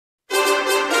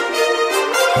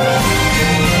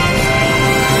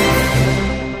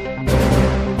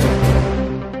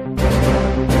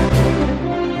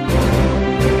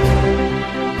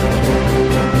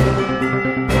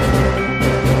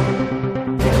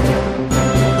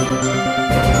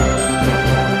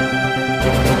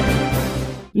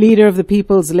Leader of the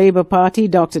People's Labour Party,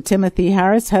 Dr. Timothy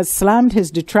Harris, has slammed his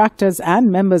detractors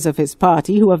and members of his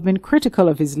party who have been critical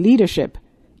of his leadership,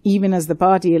 even as the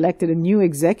party elected a new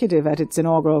executive at its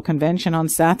inaugural convention on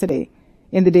Saturday.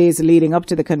 In the days leading up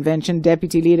to the convention,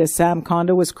 Deputy Leader Sam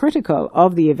Kondo was critical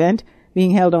of the event being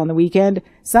held on the weekend,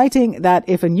 citing that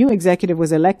if a new executive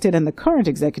was elected and the current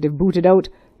executive booted out,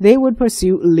 they would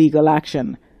pursue legal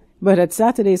action. But at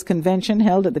Saturday's convention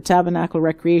held at the Tabernacle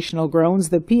Recreational Grounds,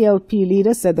 the PLP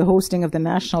leader said the hosting of the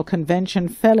national convention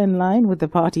fell in line with the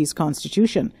party's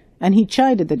constitution, and he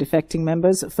chided the defecting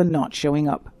members for not showing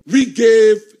up. We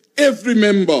gave every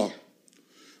member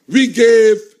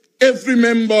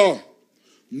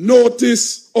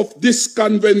notice of this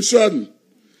convention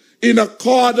in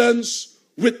accordance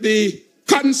with the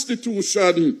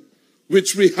constitution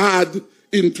which we had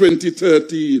in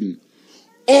 2013.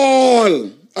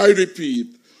 I repeat,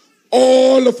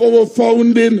 all of our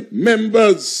founding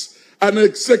members and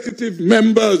executive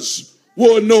members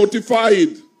were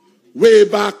notified way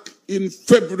back in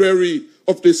February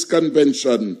of this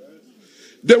convention.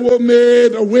 They were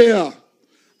made aware,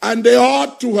 and they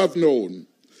ought to have known,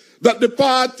 that the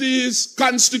party's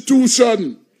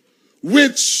constitution,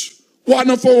 which one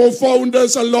of our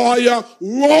founders, a lawyer,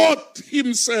 wrote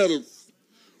himself,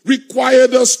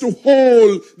 required us to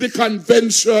hold the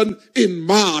convention in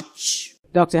March.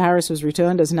 Dr. Harris was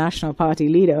returned as National Party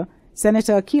leader.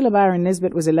 Senator Keela Byron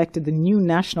Nisbet was elected the new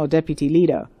National Deputy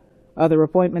Leader. Other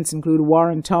appointments include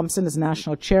Warren Thompson as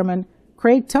National Chairman,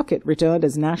 Craig Tuckett returned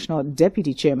as National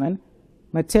Deputy Chairman,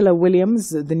 Matilda Williams,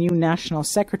 the new National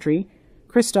Secretary,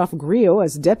 Christophe Griot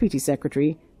as Deputy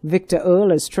Secretary, Victor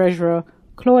Earle as Treasurer,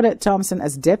 Claudette Thompson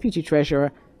as Deputy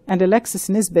Treasurer, and Alexis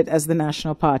Nisbet as the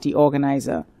National Party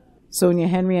Organizer. Sonia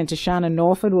Henry and Tashana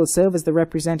Norford will serve as the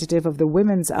representative of the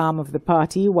women's arm of the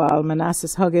party, while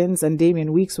Manassas Huggins and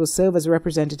Damian Weeks will serve as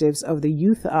representatives of the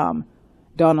youth arm.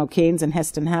 Donald Keynes and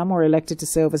Heston Ham were elected to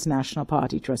serve as National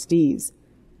Party trustees.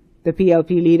 The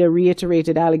PLP leader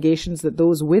reiterated allegations that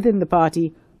those within the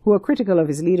party who are critical of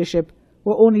his leadership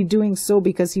were only doing so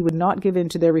because he would not give in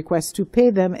to their request to pay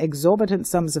them exorbitant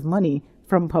sums of money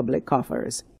from public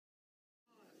coffers.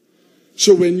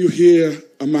 So when you hear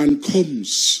a man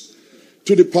comes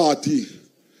to the party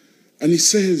and he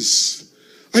says,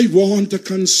 I want a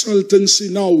consultancy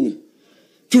now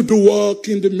to do work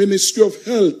in the Ministry of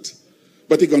Health,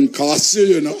 but it gonna cost you,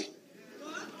 you know.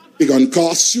 It gonna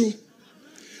cost you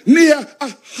near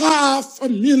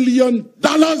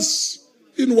 $500,000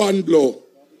 in one blow.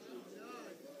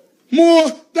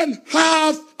 More than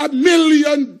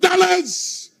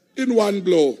 $500,000 in one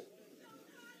blow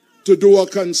to do a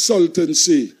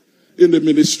consultancy in the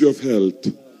Ministry of Health.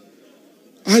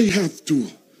 I have to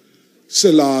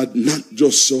say, Lord, not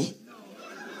just so.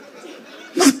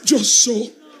 Not just so.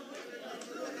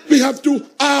 We have to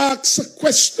ask a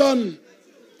question.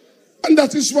 And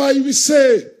that is why we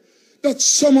say that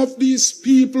some of these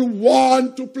people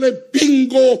want to play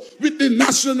bingo with the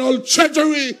National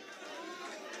Treasury.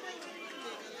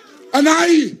 And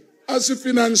I, as a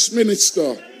finance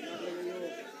minister,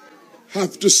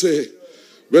 have to say,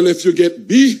 well, if you get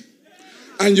B,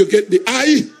 and you get the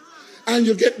I, and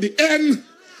you get the N,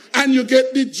 and you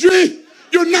get the G,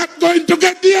 you're not going to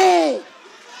get the O.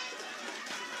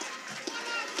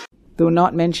 Though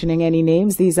not mentioning any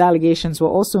names, these allegations were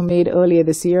also made earlier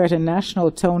this year at a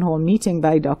national town hall meeting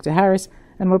by Dr. Harris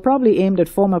and were probably aimed at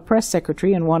former press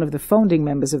secretary and one of the founding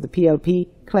members of the PLP,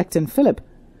 Clecton Phillip,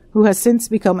 who has since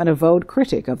become an avowed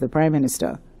critic of the Prime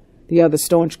Minister. The other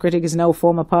staunch critic is now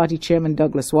former party chairman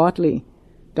Douglas Watley.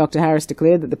 Dr. Harris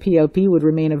declared that the PLP would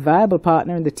remain a viable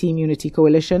partner in the Team Unity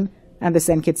coalition and the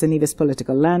St. Kitts and Nevis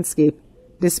political landscape,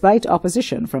 despite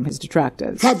opposition from his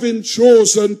detractors. Having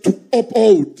chosen to opt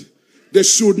out, they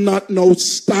should not now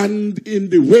stand in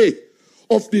the way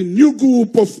of the new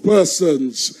group of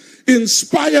persons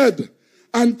inspired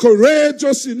and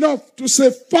courageous enough to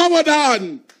say forward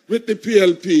on with the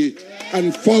PLP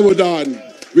and forward on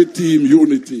with Team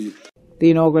Unity. The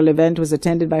inaugural event was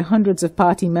attended by hundreds of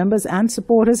party members and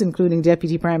supporters, including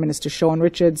Deputy Prime Minister Sean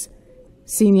Richards,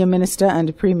 Senior Minister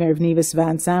and Premier of Nevis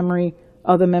Vance Amory,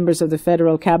 other members of the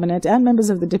Federal Cabinet and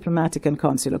members of the Diplomatic and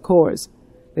Consular Corps.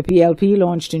 The PLP,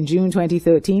 launched in June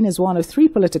 2013, is one of three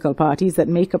political parties that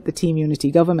make up the Team Unity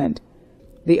government.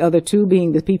 The other two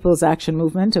being the People's Action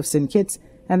Movement of St. Kitts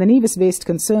and the Nevis-based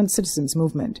Concerned Citizens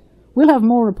Movement. We'll have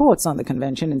more reports on the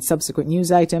convention in subsequent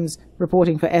news items.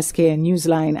 Reporting for Skn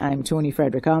Newsline, I'm Tony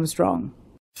Frederick Armstrong.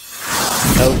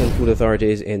 Health and food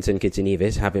authorities in St. Kitts and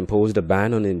Nevis have imposed a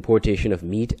ban on the importation of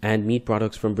meat and meat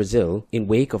products from Brazil in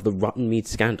wake of the rotten meat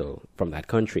scandal from that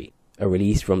country. A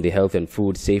release from the Health and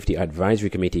Food Safety Advisory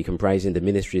Committee comprising the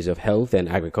Ministries of Health and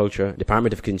Agriculture,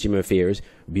 Department of Consumer Affairs,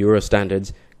 Bureau of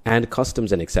Standards, and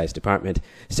Customs and Excise Department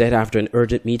said after an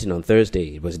urgent meeting on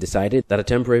Thursday it was decided that a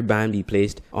temporary ban be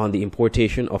placed on the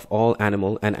importation of all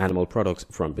animal and animal products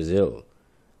from Brazil.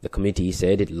 The committee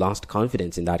said it lost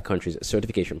confidence in that country's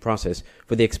certification process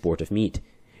for the export of meat.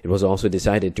 It was also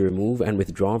decided to remove and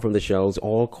withdraw from the shelves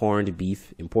all corned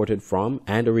beef imported from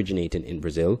and originating in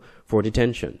Brazil for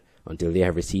detention until they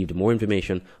have received more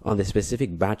information on the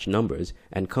specific batch numbers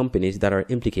and companies that are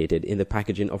implicated in the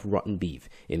packaging of rotten beef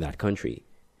in that country.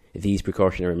 These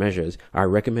precautionary measures are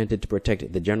recommended to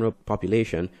protect the general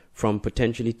population from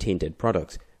potentially tainted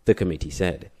products, the committee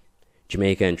said.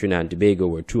 Jamaica and Trinidad and Tobago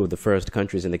were two of the first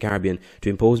countries in the Caribbean to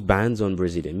impose bans on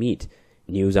Brazilian meat.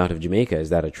 News out of Jamaica is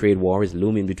that a trade war is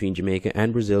looming between Jamaica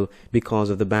and Brazil because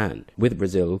of the ban, with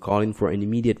Brazil calling for an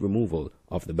immediate removal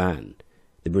of the ban.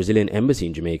 The Brazilian embassy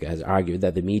in Jamaica has argued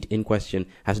that the meat in question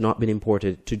has not been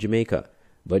imported to Jamaica,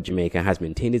 but Jamaica has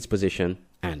maintained its position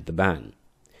and the ban.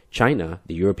 China,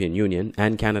 the European Union,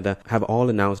 and Canada have all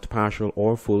announced partial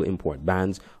or full import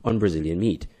bans on Brazilian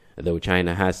meat, though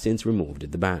China has since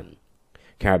removed the ban.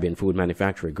 Caribbean food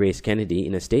manufacturer Grace Kennedy,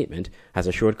 in a statement, has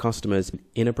assured customers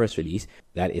in a press release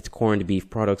that its corned beef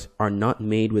products are not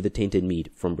made with the tainted meat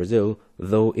from Brazil,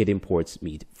 though it imports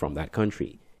meat from that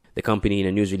country. The company in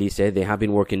a news release said they have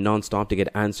been working non-stop to get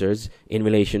answers in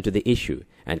relation to the issue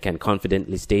and can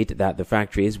confidently state that the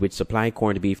factories which supply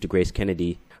corned beef to Grace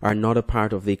Kennedy are not a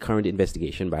part of the current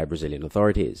investigation by Brazilian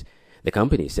authorities. The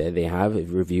company said they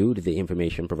have reviewed the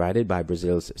information provided by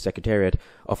Brazil's Secretariat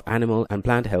of Animal and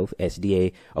Plant Health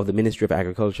 (SDA) of the Ministry of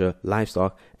Agriculture,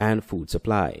 Livestock and Food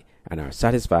Supply and are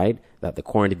satisfied that the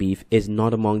corned beef is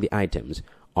not among the items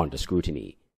under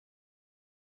scrutiny.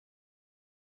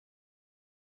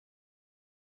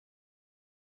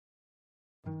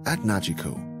 At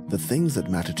Nagico, the things that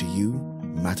matter to you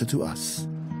matter to us.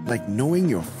 Like knowing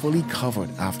you're fully covered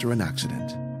after an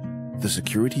accident, the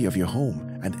security of your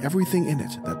home and everything in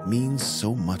it that means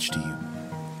so much to you.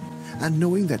 And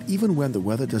knowing that even when the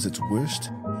weather does its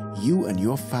worst, you and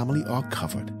your family are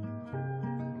covered.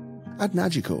 At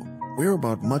Nagico, we're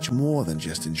about much more than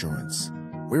just insurance.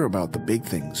 We're about the big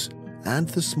things and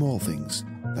the small things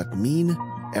that mean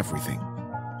everything.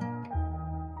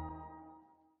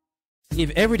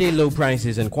 If everyday low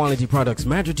prices and quality products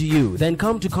matter to you, then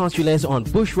come to Cost You Less on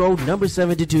Bush Road, number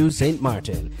 72, St.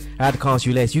 Martin. At Cost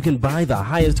You Less, you can buy the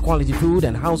highest quality food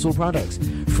and household products,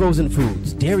 frozen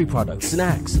foods, dairy products,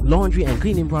 snacks, laundry and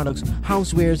cleaning products,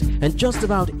 housewares, and just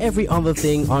about every other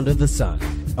thing under the sun.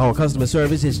 Our customer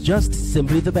service is just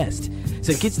simply the best.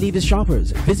 St. Kitts Nevis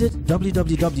shoppers, visit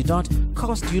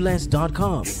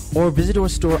www.costyouLess.com or visit our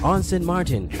store on St.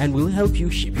 Martin and we'll help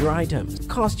you ship your items.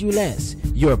 Cost You Less,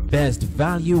 your best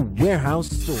value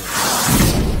warehouse store.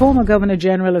 Former Governor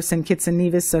General of St. Kitts and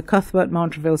Nevis, Sir Cuthbert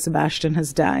Montraville Sebastian,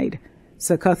 has died.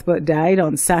 Sir Cuthbert died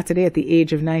on Saturday at the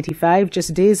age of 95,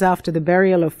 just days after the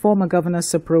burial of former Governor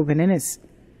Sir Provan Innes.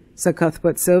 Sir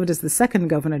Cuthbert served as the second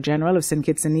Governor General of St.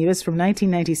 Kitts and Nevis from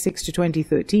 1996 to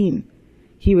 2013.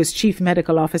 He was Chief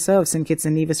Medical Officer of St. Kitts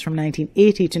and Nevis from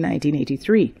 1980 to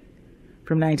 1983.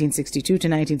 From 1962 to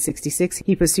 1966,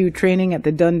 he pursued training at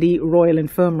the Dundee Royal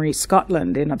Infirmary,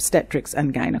 Scotland, in obstetrics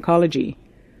and gynecology.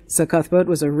 Sir Cuthbert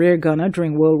was a rear gunner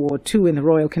during World War II in the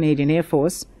Royal Canadian Air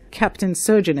Force, captain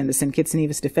surgeon in the St. Kitts and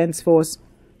Nevis Defence Force,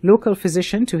 local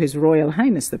physician to His Royal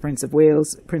Highness the Prince of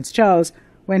Wales, Prince Charles,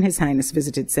 when His Highness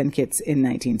visited St. Kitts in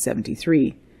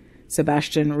 1973.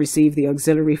 Sebastian received the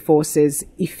Auxiliary Forces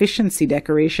Efficiency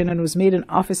Decoration and was made an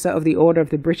Officer of the Order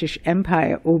of the British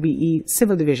Empire OBE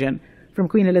Civil Division from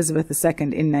Queen Elizabeth II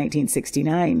in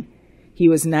 1969. He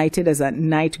was knighted as a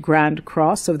Knight Grand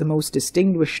Cross of the Most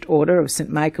Distinguished Order of St.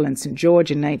 Michael and St.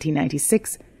 George in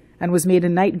 1996 and was made a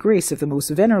Knight Grace of the Most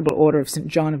Venerable Order of St.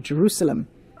 John of Jerusalem.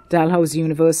 Dalhousie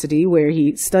University, where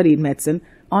he studied medicine,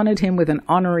 honored him with an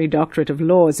Honorary Doctorate of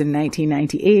Laws in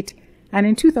 1998, and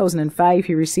in 2005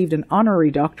 he received an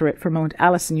Honorary Doctorate from Mount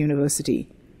Allison University.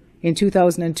 In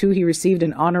 2002 he received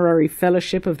an Honorary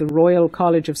Fellowship of the Royal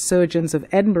College of Surgeons of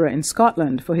Edinburgh in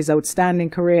Scotland for his outstanding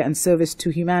career and service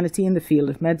to humanity in the field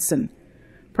of medicine.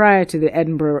 Prior to the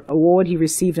Edinburgh Award, he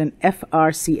received an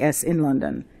FRCS in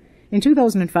London. In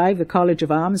 2005, the College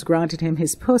of Arms granted him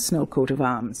his personal coat of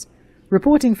arms.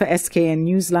 Reporting for Skn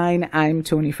Newsline, I'm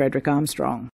Tony Frederick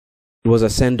Armstrong. It was a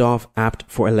send-off apt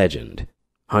for a legend.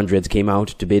 Hundreds came out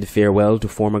to bid farewell to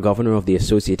former governor of the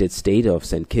Associated State of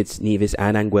St. Kitts, Nevis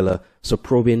and Anguilla, Sir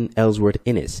Probin Ellsworth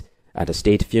Innes, at a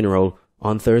state funeral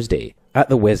on Thursday at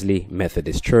the Wesley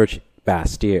Methodist Church,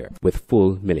 Bastyr, with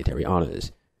full military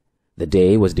honors. The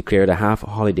day was declared a half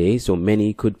holiday so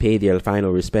many could pay their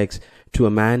final respects to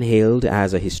a man hailed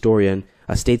as a historian,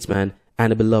 a statesman,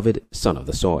 and a beloved son of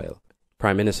the soil.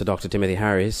 Prime Minister Dr. Timothy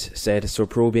Harris said Sir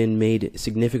Probin made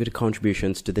significant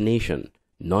contributions to the nation,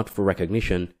 not for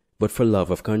recognition, but for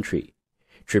love of country.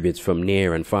 Tributes from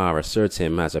near and far asserts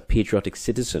him as a patriotic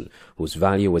citizen whose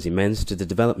value was immense to the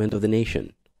development of the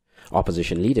nation.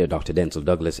 Opposition leader Dr. Denzil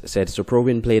Douglas said Sir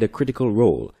Probin played a critical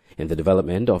role in the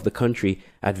development of the country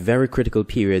at very critical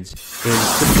periods in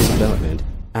citizen development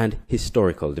and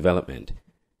historical development.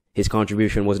 His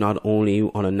contribution was not only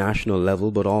on a national level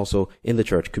but also in the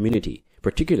church community,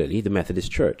 particularly the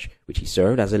Methodist Church, which he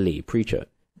served as a lay preacher.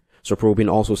 Sir Probin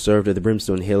also served at the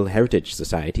Brimstone Hill Heritage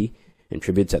Society, and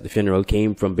tributes at the funeral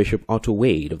came from Bishop Otto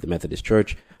Wade of the Methodist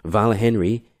Church, Val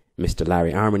Henry, Mr.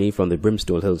 Larry Harmony from the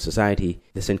Brimstone Hill Society,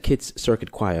 the St. Kitts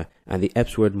Circuit Choir, and the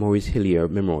Epsworth Maurice Hillier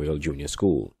Memorial Junior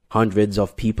School. Hundreds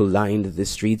of people lined the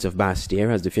streets of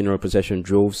Bastyr as the funeral procession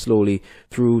drove slowly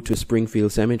through to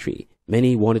Springfield Cemetery.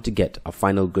 Many wanted to get a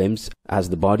final glimpse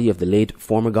as the body of the late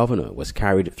former governor was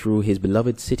carried through his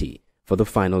beloved city for the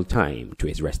final time to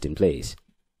his resting place.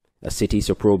 A city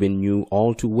Sir Probin knew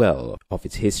all too well of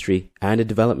its history and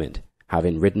development,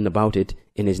 having written about it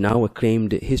in his now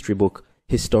acclaimed history book,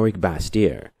 Historic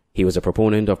Bastyr. He was a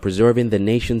proponent of preserving the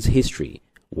nation's history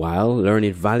while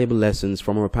learning valuable lessons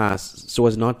from our past so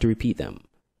as not to repeat them.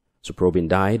 Sir Probin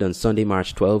died on Sunday,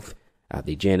 March 12th at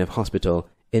the JNF Hospital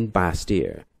in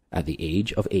Bastyr at the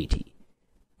age of 80.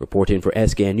 Reporting for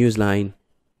Skn Newsline,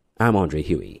 I'm Andre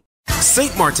Huey.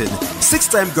 St. Martin,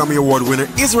 6-time Grammy Award winner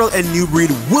Israel and New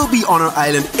Breed will be on our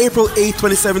island April 8,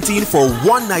 2017 for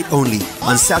one night only.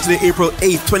 On Saturday, April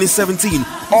 8, 2017,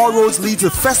 all roads lead to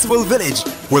Festival Village,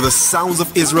 where the sounds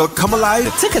of Israel come alive.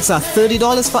 The tickets are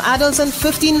 $30 for adults and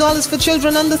 $15 for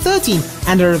children under 13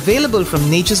 and are available from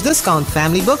Nature's Discount,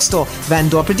 Family Bookstore, Van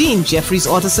Dorperdine, Jeffrey's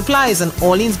Auto Supplies, and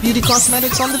Orleans Beauty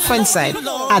Cosmetics on the French side.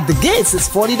 At the gates, it's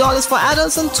 $40 for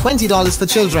adults and $20 for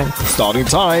children. Starting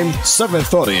time,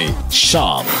 7:30.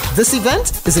 Sharp. This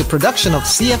event is a production of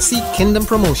CFC Kingdom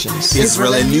Promotions.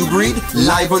 Israel and New Breed,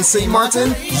 live on St.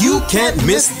 Martin. You can't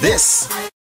miss this.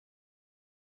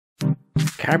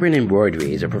 Caribbean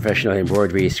Embroidery is a professional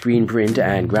embroidery, screen print,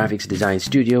 and graphics design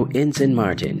studio in St.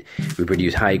 Martin. We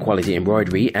produce high-quality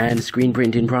embroidery and screen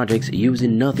printing projects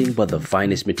using nothing but the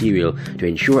finest material to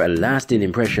ensure a lasting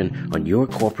impression on your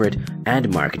corporate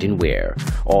and marketing wear.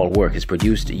 All work is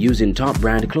produced using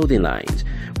top-brand clothing lines.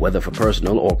 Whether for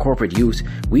personal or corporate use,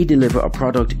 we deliver a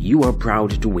product you are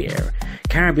proud to wear.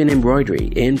 Caribbean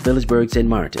Embroidery in Phillipsburg, St.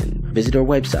 Martin. Visit our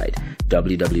website,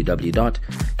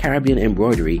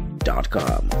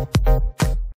 www.caribbeanembroidery.com.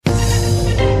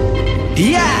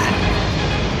 Yeah!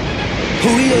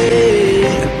 Oh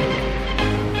yeah!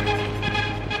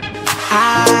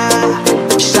 Ah!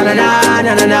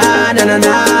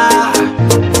 Sha-na-na-na-na-na-na-na.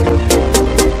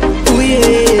 Oh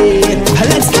yeah!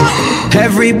 Let's go!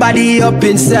 Everybody up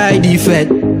inside the fed.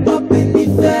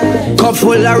 Cup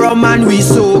full of rum and we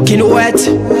soaking wet.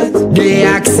 They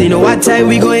asking what time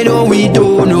we going on, we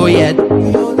don't know yet.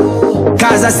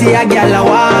 Cause I see a girl I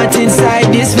want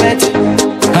inside this vet.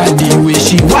 And the way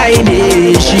she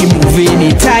whining, she moving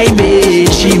it timing,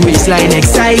 she waistline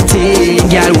exciting.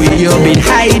 Girl, where you been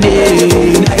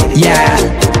hiding? Yeah.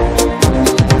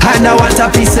 And I want a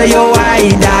piece of your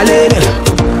wine, darling.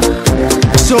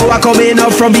 So I come in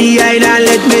up from behind and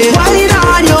let me wine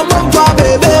on your bumper,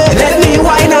 baby. Let me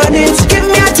wine on it. Give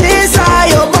me a taste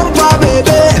of your bumper,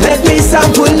 baby. Let me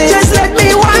sample it. Just let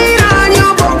me wine on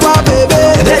your bumper, baby.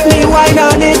 Let me wine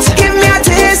on it. Give me a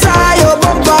taste of your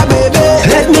bumper, baby.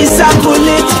 Let me sample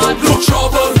it. Look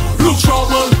trouble, look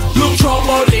trouble, look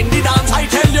trouble in the dance.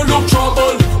 I tell you, look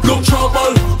trouble, look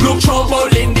trouble, look trouble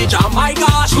in the jam. My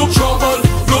gosh, look trouble,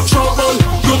 look trouble,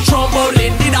 look trouble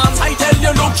in the dance. I tell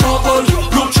you, look trouble,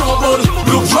 look trouble,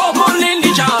 look trouble in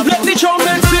the jam. Let the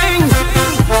trumpet sing.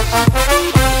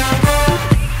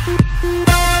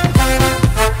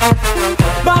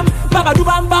 Bam, baba do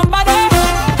bam bam ba da.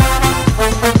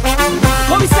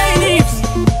 What we say, Leaves?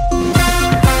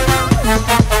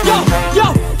 Yo,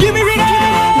 yo, give me rhythm.